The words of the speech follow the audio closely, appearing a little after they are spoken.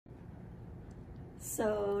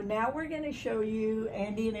So now we're going to show you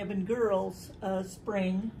Andy and Evan girls'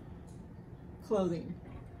 spring clothing.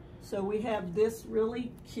 So we have this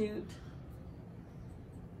really cute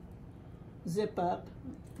zip up.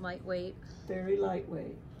 Lightweight. Very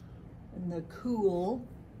lightweight. And the cool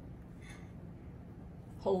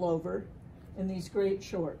pullover and these great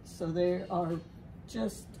shorts. So they are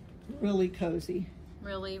just really cozy.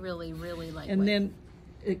 Really, really, really lightweight. And then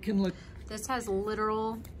it can look... This has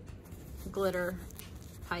literal glitter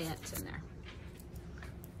paillettes in there.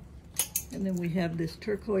 And then we have this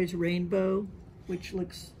turquoise rainbow, which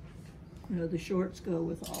looks, you know, the shorts go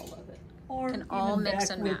with all of it. Or can all mix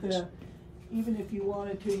and match. Even if you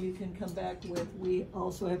wanted to, you can come back with, we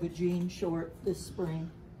also have a jean short this spring.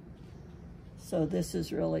 So this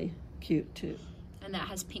is really cute too. And that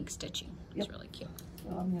has pink stitching. It's really cute. So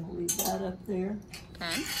I'm gonna leave that up there.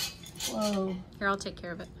 Okay. Whoa. Here, I'll take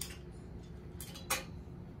care of it.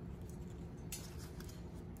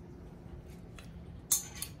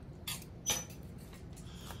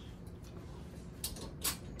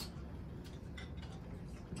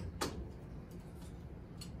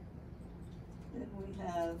 Then we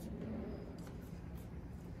have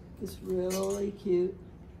this really cute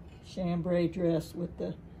chambray dress with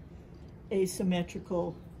the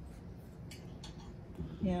asymmetrical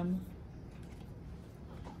hem.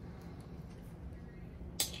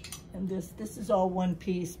 And this is all one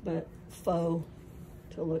piece, but faux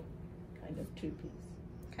to look kind of two-piece.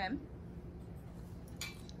 Okay.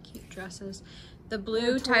 Cute dresses. The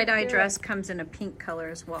blue tie-dye dress comes in a pink color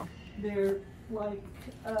as well. They're like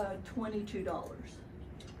 $22.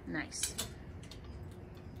 Nice.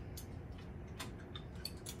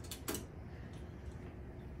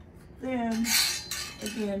 Then,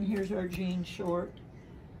 again, here's our jean short.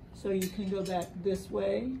 So you can go back this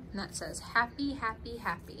way. And that says happy, happy,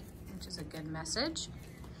 happy, which is a good message.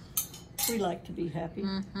 We like to be happy.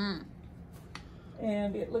 Mm-hmm.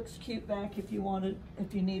 And it looks cute back if you want it,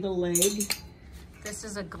 if you need a leg. This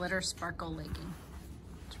is a glitter sparkle legging.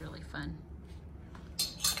 It's really fun.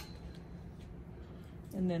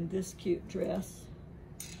 And then this cute dress.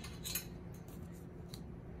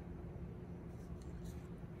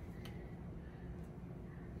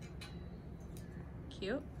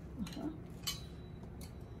 Cute. Uh-huh.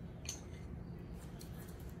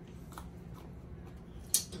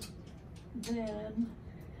 Then,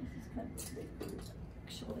 this is kind of a big group,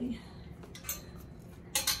 actually.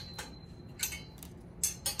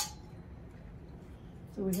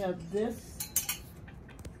 So we have this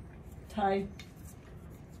tie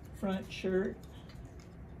front shirt,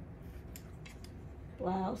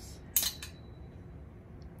 blouse.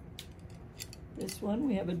 This one,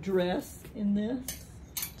 we have a dress in this.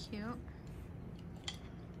 Cute.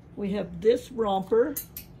 We have this romper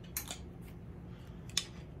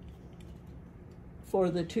for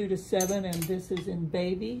the 2 to 7, and this is in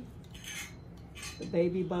baby, the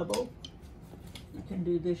baby bubble. You can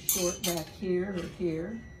do this short back here or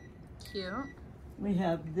here. Cute. We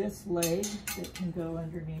have this leg that can go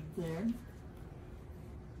underneath there.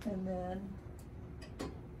 And then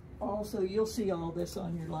also, you'll see all this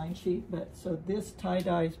on your line sheet, but so this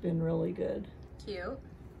tie-dye's been really good. Cute.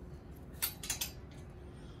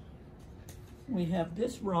 We have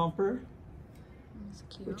this romper, That's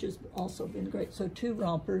cute. which has also been great. So 2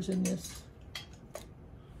 rompers in this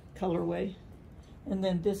colorway. And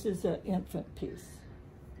then this is an infant piece.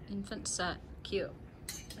 Infant set. Cute.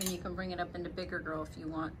 And you can bring it up into bigger girl if you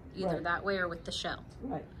want, either Right. that way or with the shell.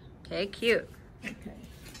 Right. Okay, cute. Okay.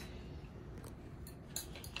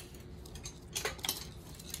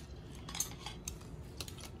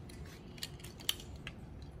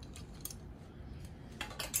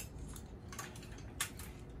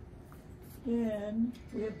 Then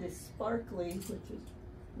we have this sparkly, which is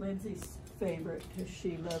Lindsay's favorite because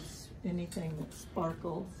she loves anything that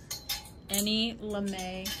sparkles. Any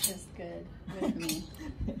lame is good with me.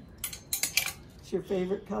 It's your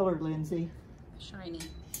favorite color, Lindsay. Shiny.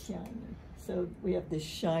 Shiny. So we have this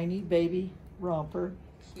shiny baby romper,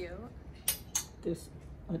 Cute. this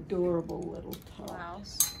adorable little top.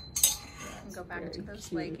 Blouse. And go back to very those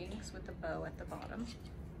cute. leggings with the bow at the bottom.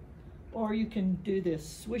 Or you can do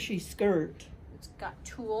this swishy skirt. It's got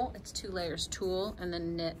tulle. It's 2 layers tulle and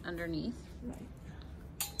then knit underneath. Right.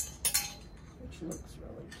 Which looks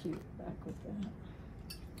really cute back with that.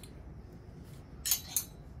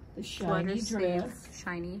 The shiny Flutter dress. sleeve,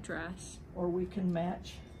 shiny dress. Or we can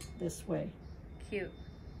match this way. Cute.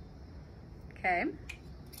 Okay.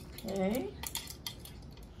 Okay.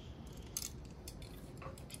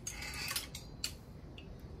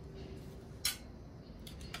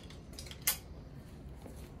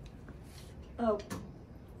 Oh,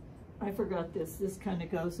 I forgot this. This kind of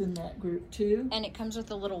goes in that group too. And it comes with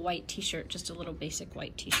a little white t-shirt, just a little basic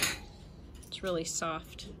white t-shirt. It's really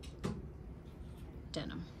soft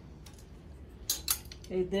denim.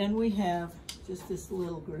 Okay, then we have just this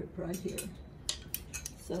little group right here.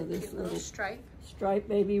 So this little stripe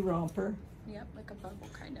baby romper. Yep, like a bubble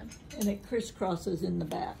kind of. And it crisscrosses in the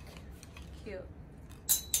back. Cute.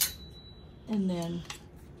 And then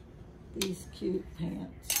these cute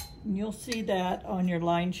pants. And you'll see that on your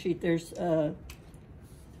line sheet. There's a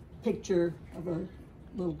picture of a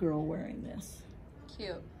little girl wearing this.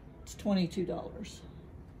 Cute. It's $22.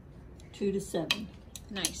 2 to 7.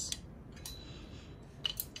 Nice.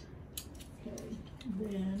 Okay,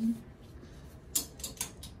 then if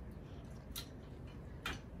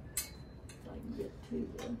I can get to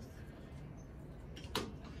this.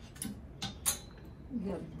 We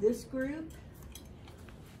have this group,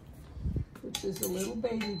 which is a little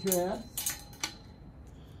baby dress.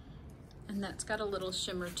 And that's got a little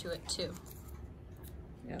shimmer to it too.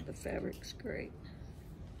 Yeah, the fabric's great.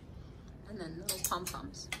 And then little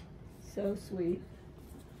pom-poms. So sweet.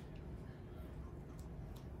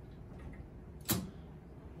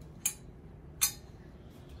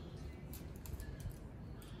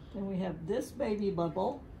 Then we have this baby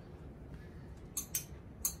bubble.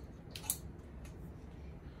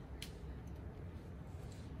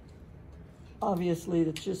 Obviously,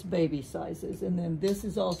 it's just baby sizes. And then this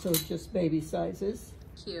is also just baby sizes.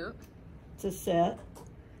 Cute. It's a set.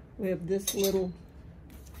 We have this little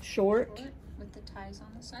short. With the ties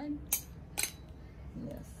on the side.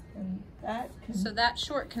 Yes, and that can... So that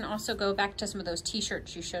short can also go back to some of those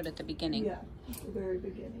t-shirts you showed at the beginning. Yeah, at the very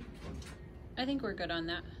beginning. I think we're good on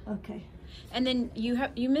that. Okay. And then you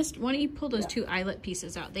missed, why don't you pull those two eyelet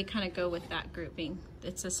pieces out? They kind of go with that grouping.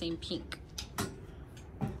 It's the same pink.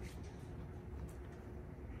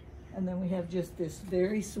 And then we have just this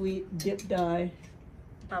very sweet dip dye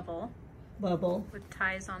bubble with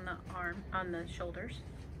ties on the arm, on the shoulders.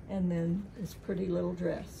 And then this pretty little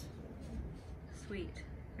dress. Sweet,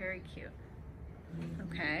 very cute.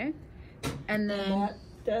 Okay, and then And that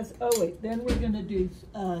does. Oh wait, then we're gonna do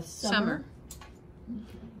summer.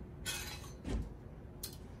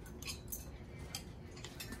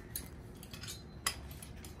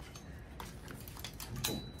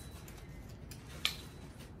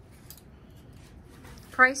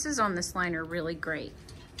 Prices on this line are really great.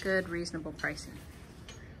 Good, reasonable pricing.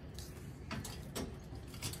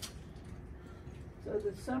 So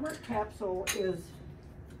the summer capsule is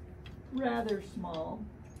rather small.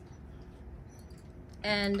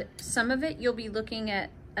 And some of it you'll be looking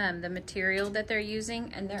at the material that they're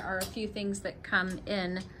using, and there are a few things that come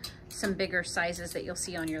in some bigger sizes that you'll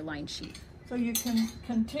see on your line sheet. So you can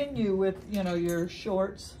continue with, you know, your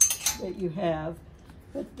shorts that you have,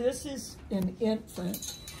 but this is an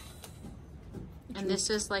infant. And this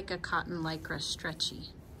is like a cotton lycra stretchy.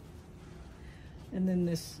 And then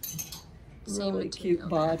this Same really material cute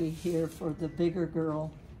body here for the bigger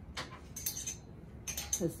girl,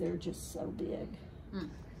 because they're just so big.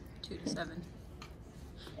 2 to 7.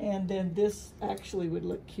 And then this actually would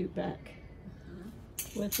look cute back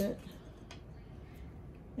with it.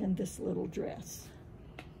 And this little dress.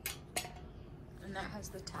 And that has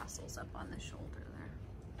the tassels up on the shoulder there.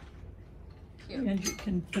 Cute. And you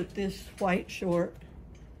can put this white short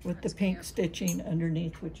with That's the pink cute. stitching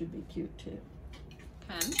underneath, which would be cute too.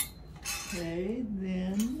 Okay,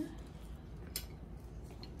 then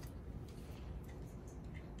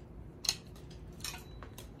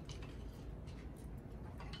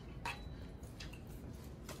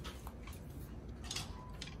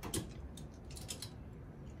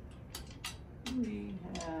we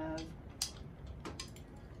have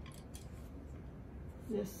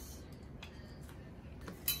this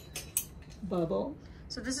bubble.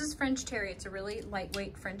 So this is French terry. It's a really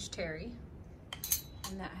lightweight French terry.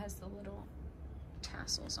 And that has the little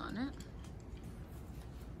tassels on it.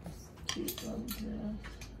 Cute little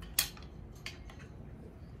dress.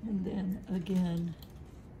 And then again,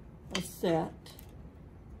 a set.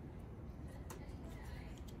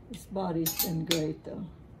 This body's been great though.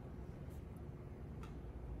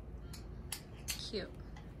 Cute.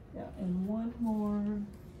 Yeah, and one more.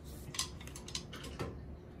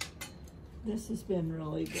 This has been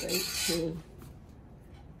really great too.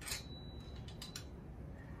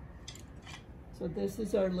 So this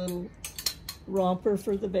is our little romper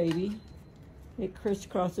for the baby. It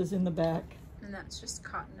crisscrosses in the back. And that's just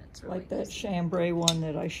cotton. It's really Like that easy. chambray one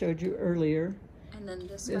that I showed you earlier. And then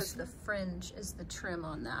this has the fringe is the trim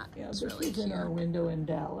on that. Yeah, it's this really is cute. in our window in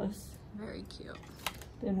Dallas. Very cute.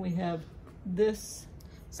 Then we have this.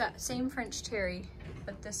 So same French terry,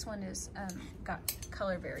 but this one is got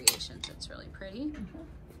color variations. It's really pretty.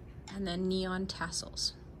 And then neon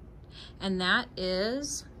tassels. And that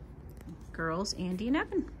is Girls Andy and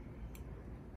Evan.